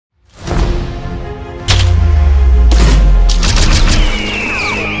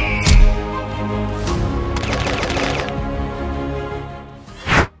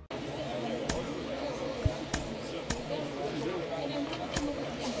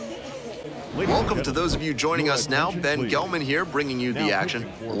Welcome to those of you joining us now. Ben Gelman here, bringing you the action.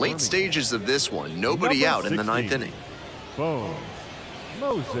 Late stages of this one. Nobody out in the ninth inning. Boom.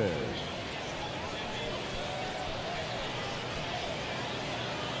 Moses.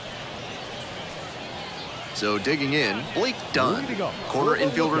 So digging in, Blake Dunn. Corner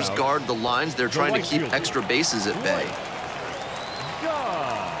infielders guard the lines. They're trying to keep extra bases at bay.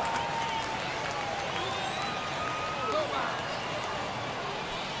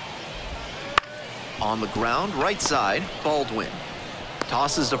 On the ground, right side, Baldwin.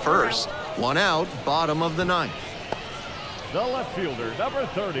 Tosses to first. One out, bottom of the ninth. The left fielder, number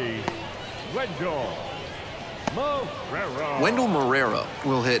 30, Wendell Marrero. Wendell Marrero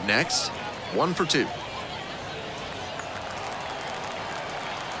will hit next. 1 for 2.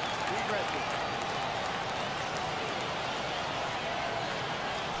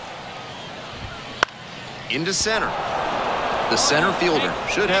 Into center. The center fielder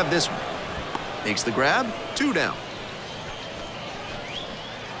should have this one. Makes the grab, 2 down.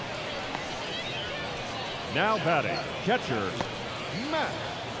 Now batting, catcher, Matt.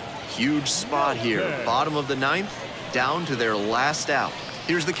 Huge spot here, bottom of the ninth, down to their last out.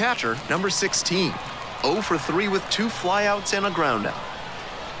 Here's the catcher, number 16. 0 for 3 with 2 flyouts and a ground out.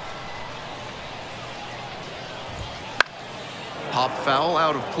 Pop foul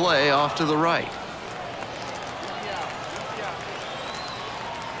out of play off to the right.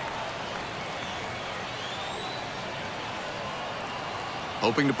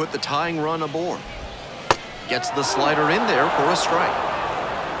 Hoping to put the tying run aboard. Gets the slider in there for a strike.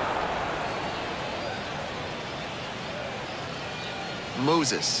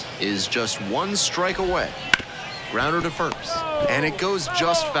 Moses is just 1 strike away. Grounder to first, and it goes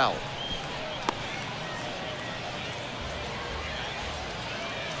just foul.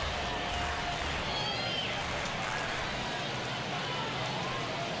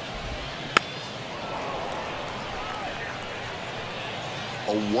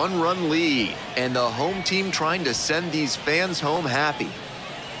 A 1-run lead, and the home team trying to send these fans home happy.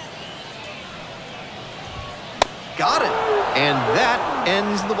 Got it, and that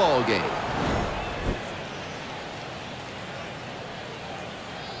ends the ball game.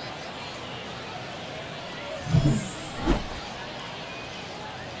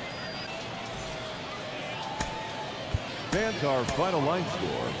 Fans, our final line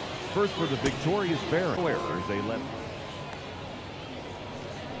score. First for the victorious Barons, they left.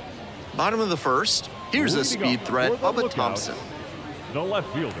 Bottom of the first, here's a speed threat, Bubba Thompson. The left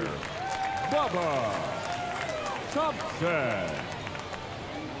fielder, Bubba Thompson. Hey,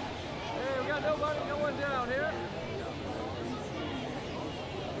 we got nobody, no one down here.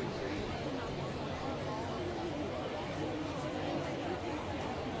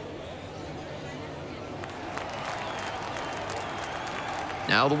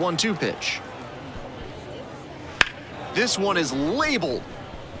 Now the 1-2 pitch. This one is labeled.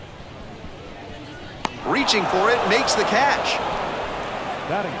 Reaching for it, makes the catch.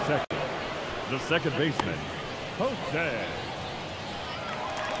 Batting second, the second baseman, Jose.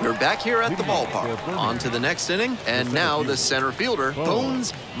 We're back here at the ballpark. On to the next inning, and now the center fielder,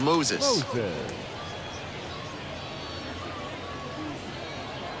 Bones Moses. Hey,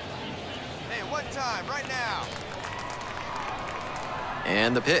 what time? Right now.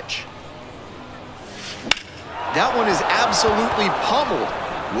 And the pitch. That one is absolutely pummeled.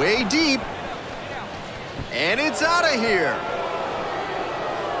 Way deep. And it's out of here.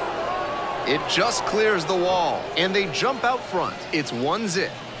 It just clears the wall, and they jump out front. It's 1-0.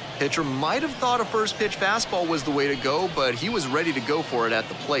 Pitcher might have thought a first pitch fastball was the way to go, but he was ready to go for it at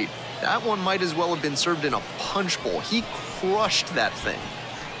the plate. That one might as well have been served in a punch bowl. He crushed that thing.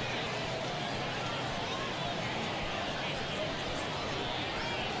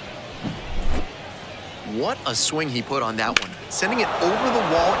 What a swing he put on that one, sending it over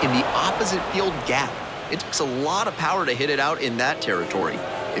the wall in the opposite field gap. It takes a lot of power to hit it out in that territory.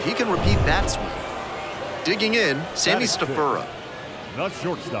 If he can repeat that swing. Digging in, Sammy Stafura. The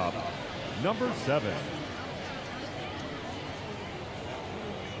shortstop, number 7.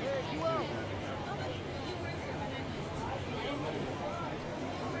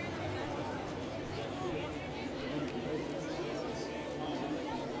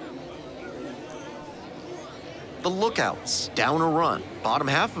 The Lookouts, down a run, bottom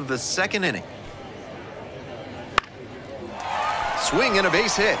half of the second inning. Swing and a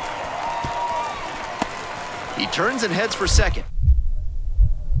base hit. He turns and heads for second.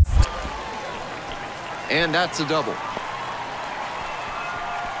 And that's a double.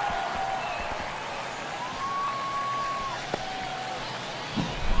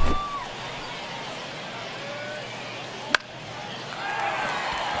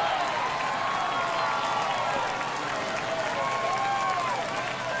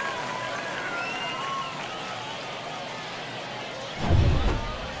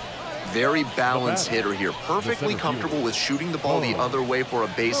 Very balanced hitter here, perfectly comfortable with shooting the ball the other way for a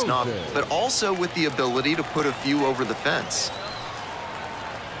base knock, but also with the ability to put a few over the fence.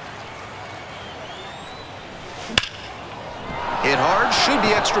 Hit hard, should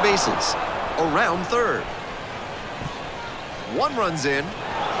be extra bases. Around third. One run's in.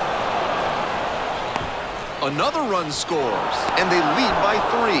 Another run scores, and they lead by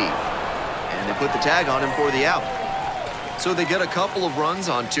 3. And they put the tag on him for the out. So they get a couple of runs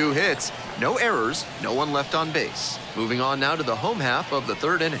on 2 hits. No errors, no one left on base. Moving on now to the home half of the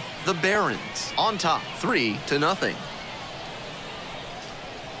 3rd inning. The Barons on top, 3-0.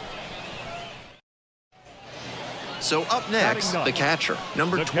 So up next, the catcher,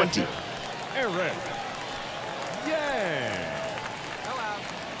 number 20. Eric. Yeah.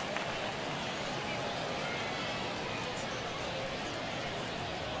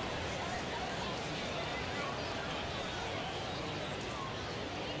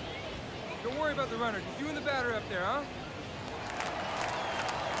 Don't worry about the runner. Just you and the batter up there, huh?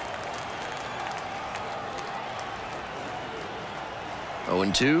 Oh,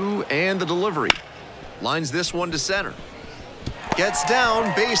 0-2, and the delivery. Lines this one to center. Gets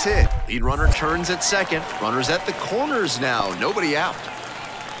down, base hit. Lead runner turns at second. Runners at the corners now, nobody out.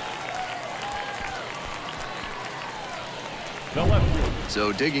 The left fielder.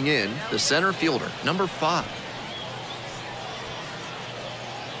 So digging in, the center fielder, number 5.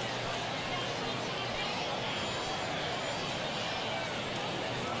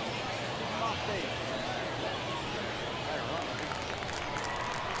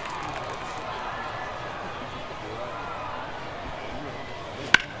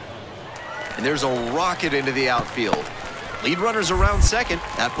 And there's a rocket into the outfield. Lead runners around second.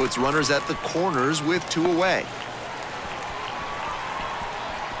 That puts runners at the corners with 2 away.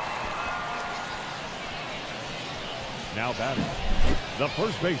 Now batting, the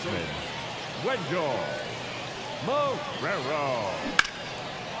first baseman, Wedjo Marrero.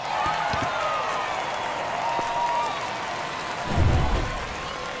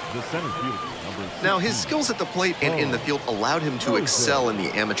 The center fielder, number 16. Now, his skills at the plate and in the field allowed him to excel in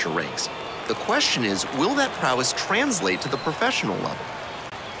the amateur ranks. The question is, will that prowess translate to the professional level?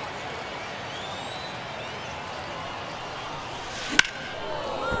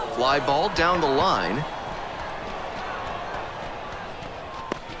 Fly ball down the line.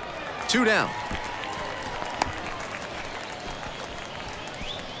 2 down.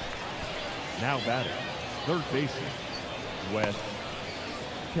 Now batting, third baseman, Wes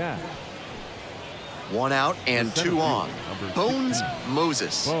Cash. 1 out and 2 on. Bones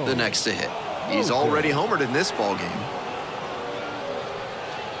Moses, the next to hit. He's already homered in this ball game.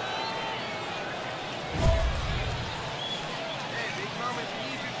 Hey, big moment.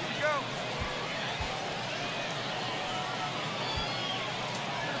 Easy. Here you go.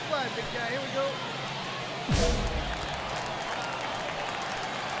 To the flag, big guy. Here we go.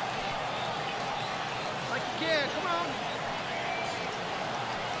 Like you can. Come on.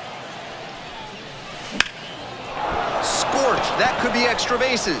 Scorched. That could be extra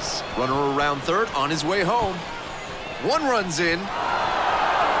bases. Runner around third on his way home. 1 run's in.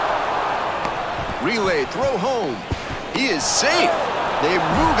 Relay, throw home. He is safe. They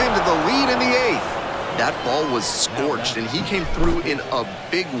move into the lead in the 8th. That ball was scorched, and he came through in a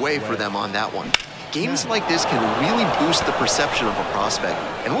big way for them on that one. Games like this can really boost the perception of a prospect,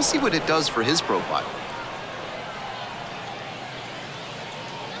 and we'll see what it does for his profile.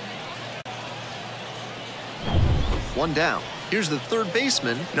 One down. Here's the third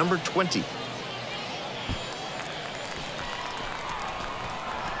baseman, number 20.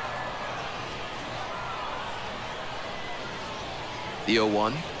 The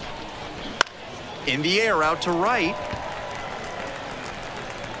 0-1. In the air, out to right.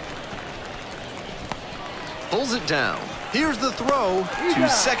 Pulls it down. Here's the throw. To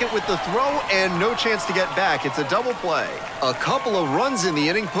second with the throw, and no chance to get back. It's a double play. A couple of runs in the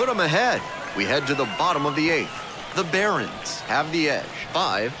inning put them ahead. We head to the bottom of the 8th. The Barons have the edge,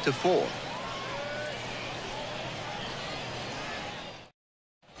 5-4.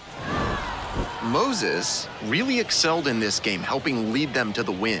 Moses really excelled in this game, helping lead them to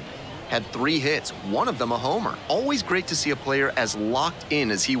the win. Had 3 hits, 1 of them a homer. Always great to see a player as locked in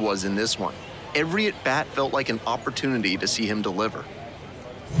as he was in this one. Every at-bat felt like an opportunity to see him deliver.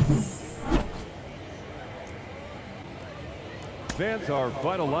 Fans, our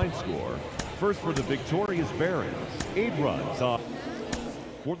final line score. First for the victorious Barons, 8 runs on.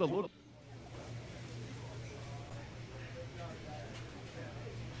 For the little.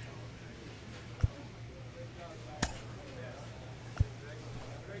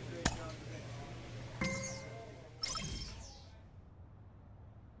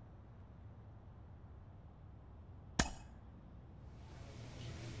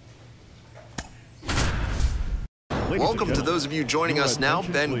 Welcome to those of you joining us now.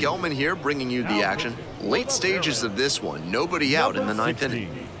 Ben Gelman here, bringing you the action. Late stages of this one. Nobody out in the ninth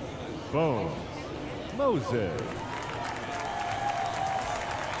inning. Bones Moses.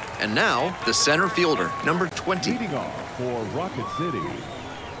 And now, the center fielder, number 20. Leading off for Rocket City,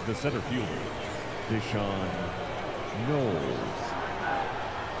 the center fielder, Deshaun Knowles.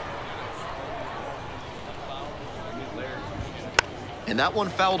 And that one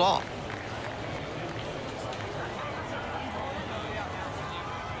fouled off.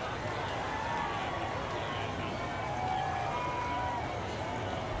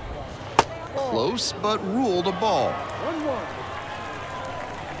 Close, but ruled a ball. 1-1.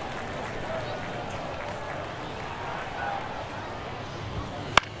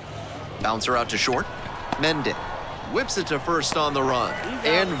 Bouncer out to short. Mendit whips it to first on the run.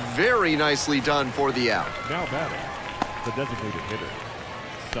 And very nicely done for the out. Now batting, the designated hitter,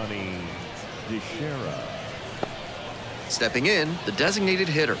 Sonny DeShera. Stepping in, the designated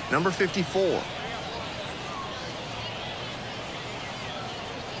hitter, number 54.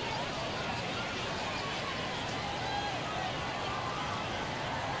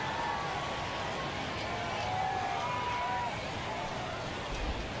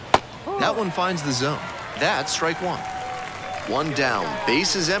 That one finds the zone. That's strike one. One down,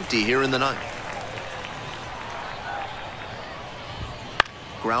 base is empty here in the ninth.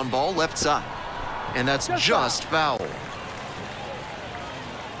 Ground ball left side. And that's just foul.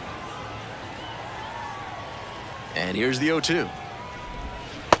 And here's the 0-2.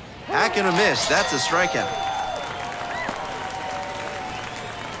 Hack and a miss. That's a strikeout.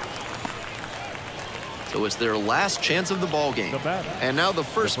 So it's their last chance of the ball game. And now the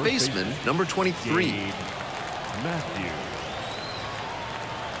first baseman, number 23. Matthew.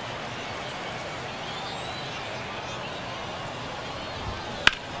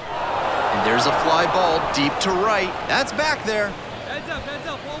 And there's a fly ball deep to right. That's back there. Heads up,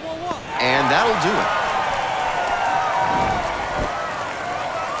 whoa, whoa, whoa. And that'll do it.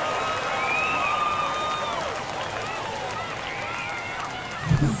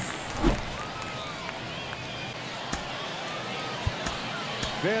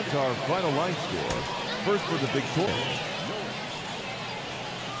 Fans, our final line score. First for the Victoria.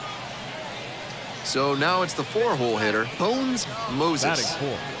 So now it's the four-hole hitter, Bones Moses. Batting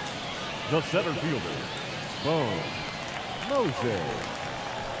fourth, the center fielder, Bones Moses.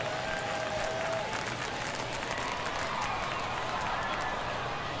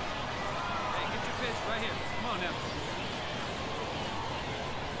 Hey, get your pitch right here. Come on now.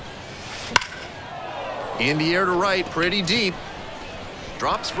 In the air to right, pretty deep.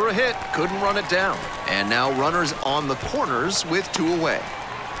 Drops for a hit, couldn't run it down. And now runners on the corners with two away.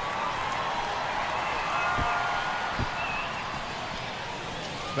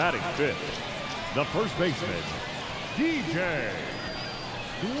 Batting fifth, the first baseman, DJ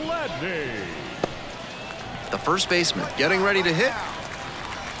Gladney. The first baseman getting ready to hit.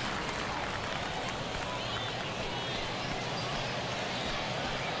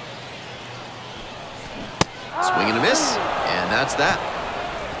 Swing and a miss, and that's that.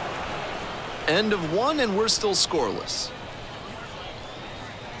 End of one, and we're still scoreless.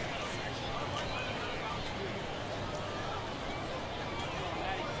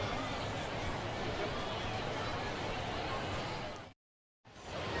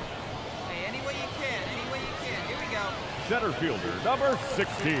 Hey, any way you can, any way you can. Here we go. Center fielder, number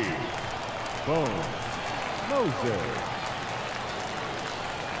 60, Bones Moses.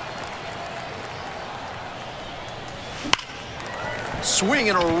 Swing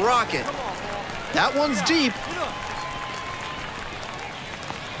and a rocket. That one's deep.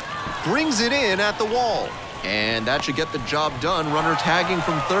 Brings it in at the wall. And that should get the job done. Runner tagging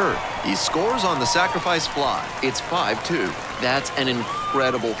from third. He scores on the sacrifice fly. It's 5-2. That's an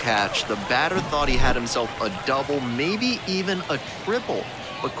incredible catch. The batter thought he had himself a double, maybe even a triple.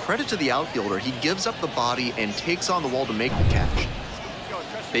 But credit to the outfielder. He gives up the body and takes on the wall to make the catch.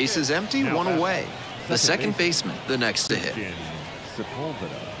 Base is empty, one away. The second baseman, the next to hit.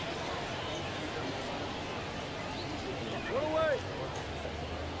 Sepulveda.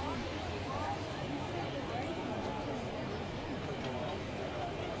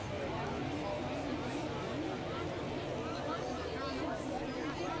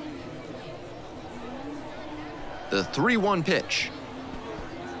 The 3-1 pitch.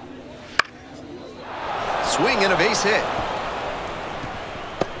 Swing and a base hit.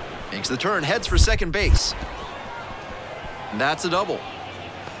 Makes the turn, heads for second base. That's a double.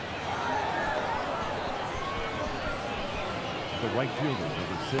 The right fielder,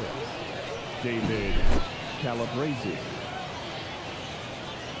 number 6, David Calabrese.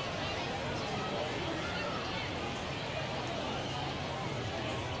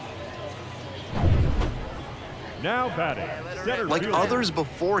 Now batting, center Like fielder. others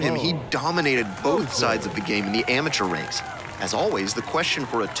before him, he dominated both sides of the game in the amateur ranks. As always, the question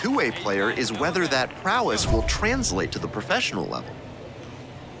for a two-way player is whether that prowess will translate to the professional level.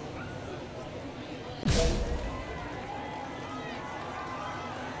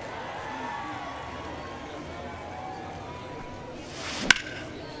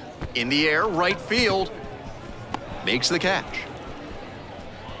 In the air, right field. Makes the catch.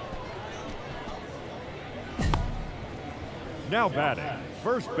 Now batting,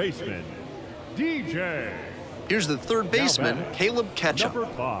 first baseman, DJ. Here's the third baseman, batting, Caleb Ketchum.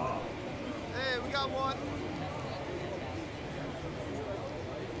 Number 5. Hey, we got one.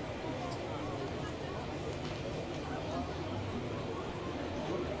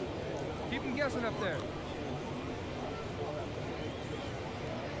 Keep him guessing up there.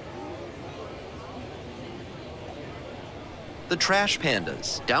 The Trash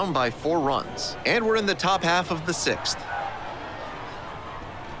Pandas, down by 4 runs. And we're in the top half of the 6th.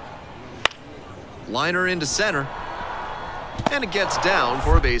 Liner into center. And it gets down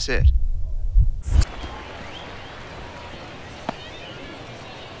for a base hit.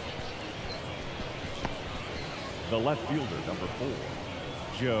 The left fielder, number 4,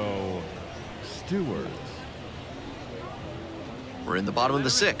 Joe Stewart. We're in the bottom of the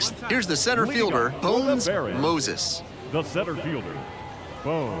 6th. Here's the center fielder, Bones Moses. The center fielder,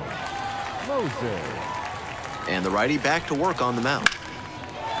 Bones Moses. And the righty back to work on the mound.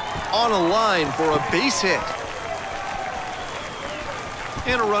 On a line for a base hit.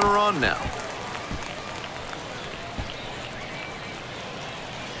 And a runner on now.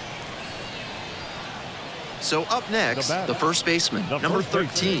 So up next, the first baseman, number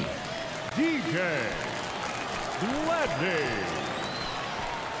 13. DJ Gladney.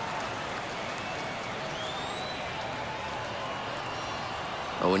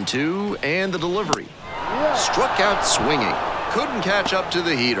 Oh, 0-2, and the delivery. Struck out swinging. Couldn't catch up to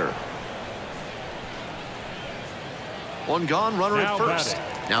the heater. One gone, runner Now at first.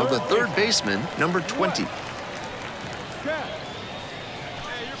 batting, Now the third third baseman, number 20. Catch.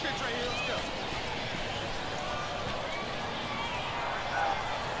 Hey, your pitch right here. Let's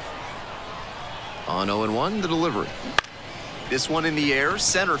go. On 0-1, the delivery. This one in the air,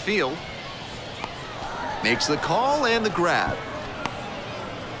 center field. Makes the call and the grab.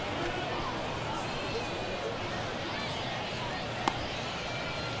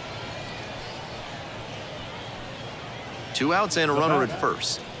 Two outs and a runner at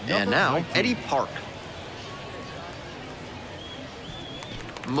first. And now, 19. Eddie Park.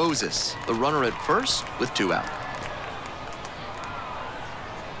 Moses, the runner at first with 2 out.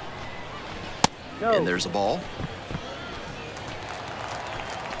 And there's a ball.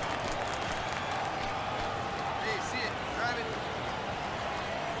 Hey, see it. Drive it.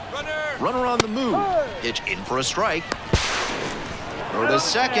 Runner. Runner on the move. Pitch in for a strike. Throw to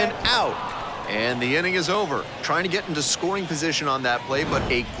second, out. And the inning is over. Trying to get into scoring position on that play, but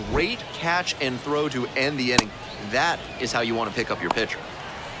a great catch and throw to end the inning. That is how you want to pick up your pitcher.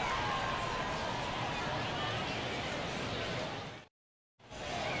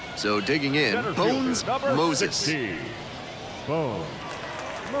 So digging in, Center Bones fielder, number Moses. 60, Bones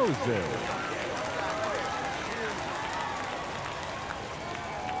Moses.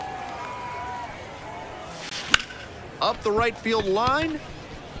 Up the right field line.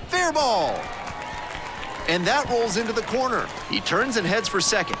 Fair ball. And that rolls into the corner. He turns and heads for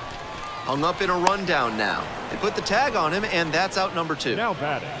second. Hung up in a rundown now. They put the tag on him, and that's out number 2. Now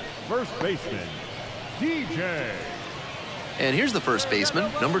batting, first baseman, DJ. And here's the first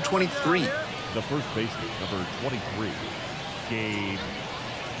baseman, number 23. The first baseman, number 23, Gabe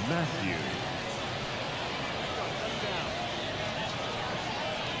Matthews.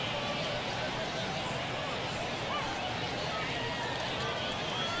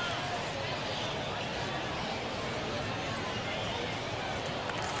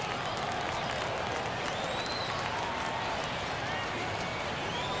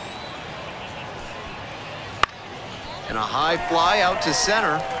 And a high fly out to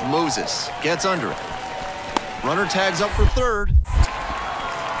center. Moses gets under it. Runner tags up for third.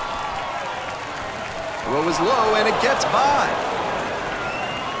 Throw is low, and it gets by.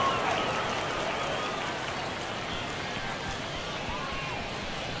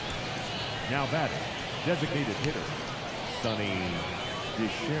 Now batting, designated hitter, Sonny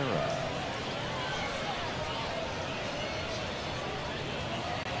DeShera.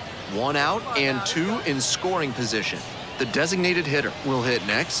 One out and 2 in scoring position. The designated hitter will hit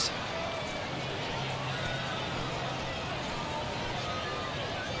next.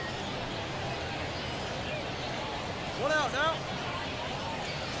 One out now.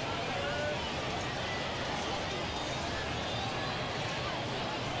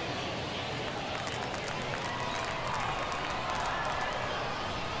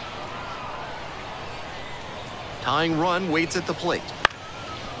 Tying run waits at the plate.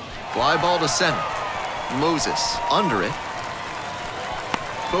 Fly ball to center. Moses under it.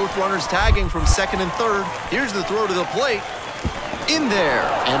 Both runners tagging from second and third. Here's the throw to the plate. In there,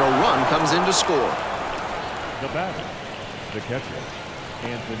 and a run comes in to score. The batter, the catcher,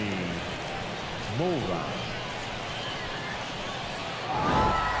 Anthony Moran.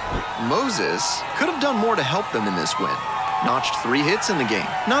 Moses could have done more to help them in this win. Notched 3 hits in the game.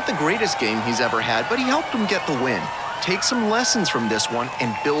 Not the greatest game he's ever had, but he helped them get the win. Take some lessons from this one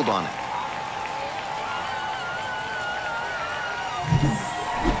and build on it.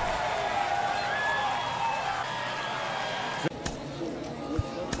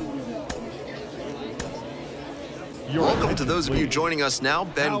 Welcome to those of you joining us now.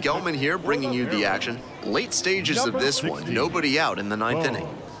 Ben Gelman here, bringing you the action. Late stages of this one. Nobody out in the 9th inning.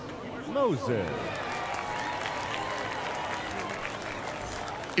 Moses.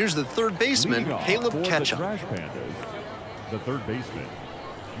 Here's the third baseman, Caleb Ketchum. The Trash Pandas, the third baseman,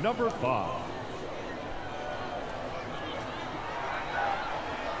 number 5.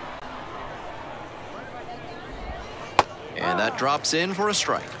 And that drops in for a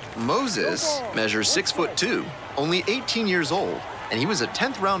strike. Moses measures 6'2", only 18 years old, and he was a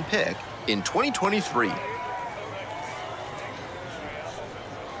 10th round pick in 2023.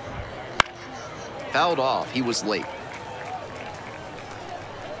 Fouled off, he was late.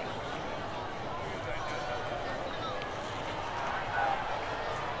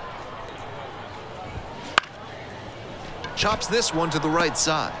 Chops this one to the right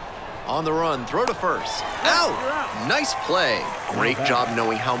side. On the run, throw to first. Out! Nice play. Great job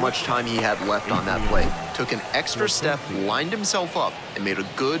knowing how much time he had left on that play. Took an extra step, lined himself up, and made a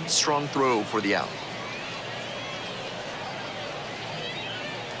good, strong throw for the out.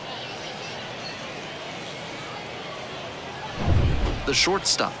 The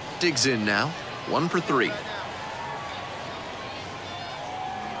shortstop digs in now. 1 for 3.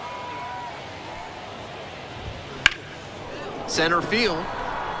 Center field.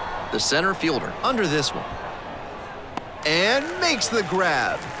 The center fielder under this one. And makes the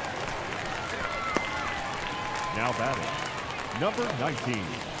grab. Now batting, number 19.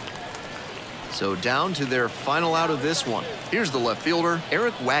 So down to their final out of this one. Here's the left fielder,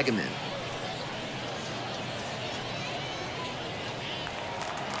 Eric Wagaman.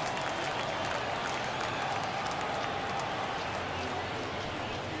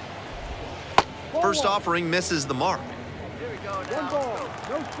 First offering misses the mark. One ball,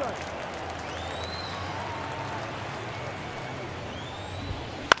 no strike.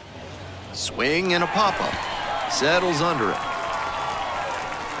 Swing and a pop-up. Settles under it.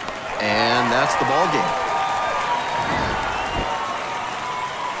 And that's the ball game.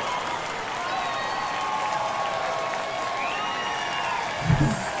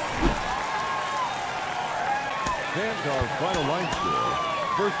 Fans, our final line score.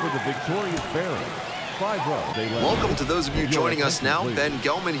 First for the victorious Barons. 5 runs. Welcome to those of you joining us now. Ben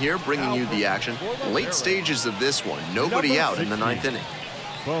Gelman here, bringing you the action. Late stages of this one. Nobody out in the 9th inning.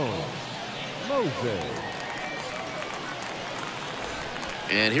 Boom. Moses.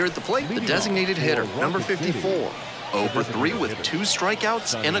 And here at the plate, the designated hitter, number 54. 0 for 3 with 2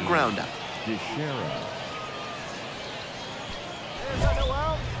 strikeouts and a ground out. Deshera.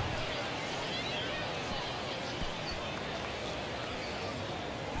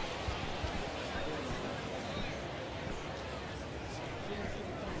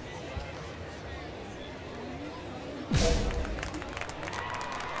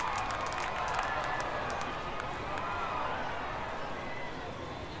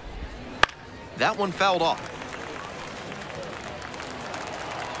 That one fouled off.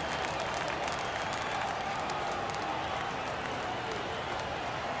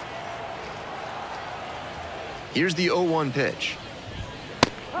 Here's the 0-1 pitch.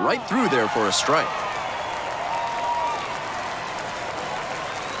 Right through there for a strike.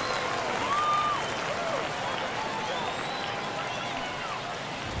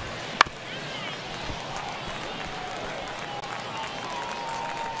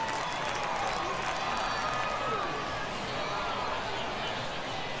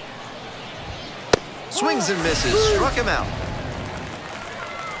 Swings and misses, struck him out.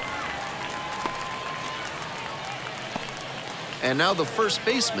 And now the first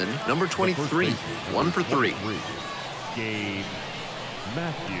baseman, number 23, 1 for 3. Gabe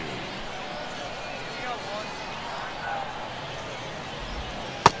Matthews.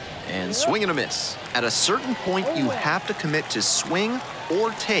 And swing and a miss. At a certain point, you have to commit to swing or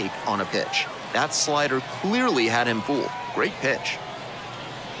take on a pitch. That slider clearly had him fooled. Great pitch.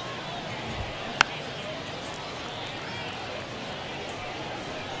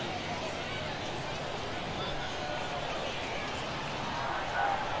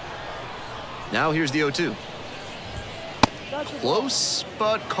 Now here's the 0-2. Close,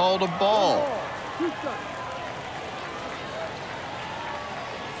 but called a ball. 2 strikes.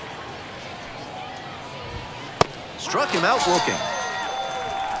 Struck him out looking.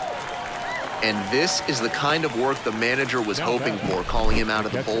 And this is the kind of work the manager was hoping for, calling him out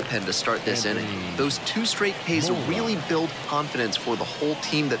of the bullpen to start this inning. Those 2 straight Ks really build confidence for the whole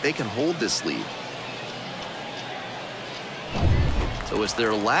team that they can hold this lead. So it's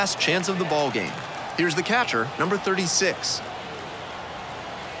their last chance of the ball game. Here's the catcher, number 36.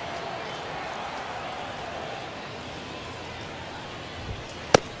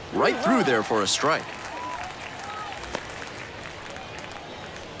 Right through there for a strike.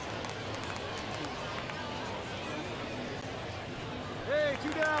 Hey,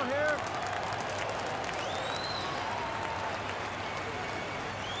 2 down here.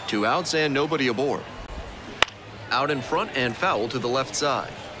 2 outs and nobody aboard. Out in front and foul to the left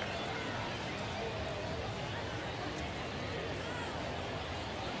side.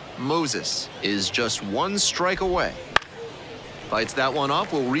 Moses is just 1 strike away. Fights that one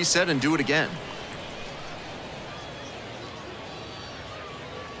off, will reset and do it again.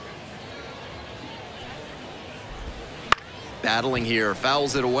 Battling here,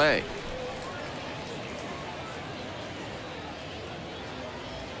 fouls it away.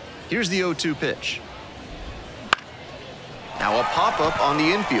 Here's the 0-2 pitch. Now a pop-up on the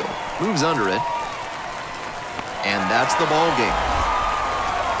infield. Moves under it. And that's the ball game.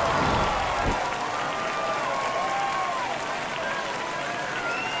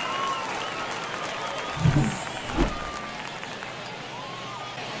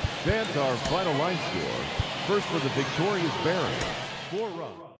 That's our final line score. First for the victorious Barons, 4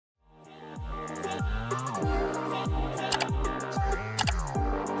 runs.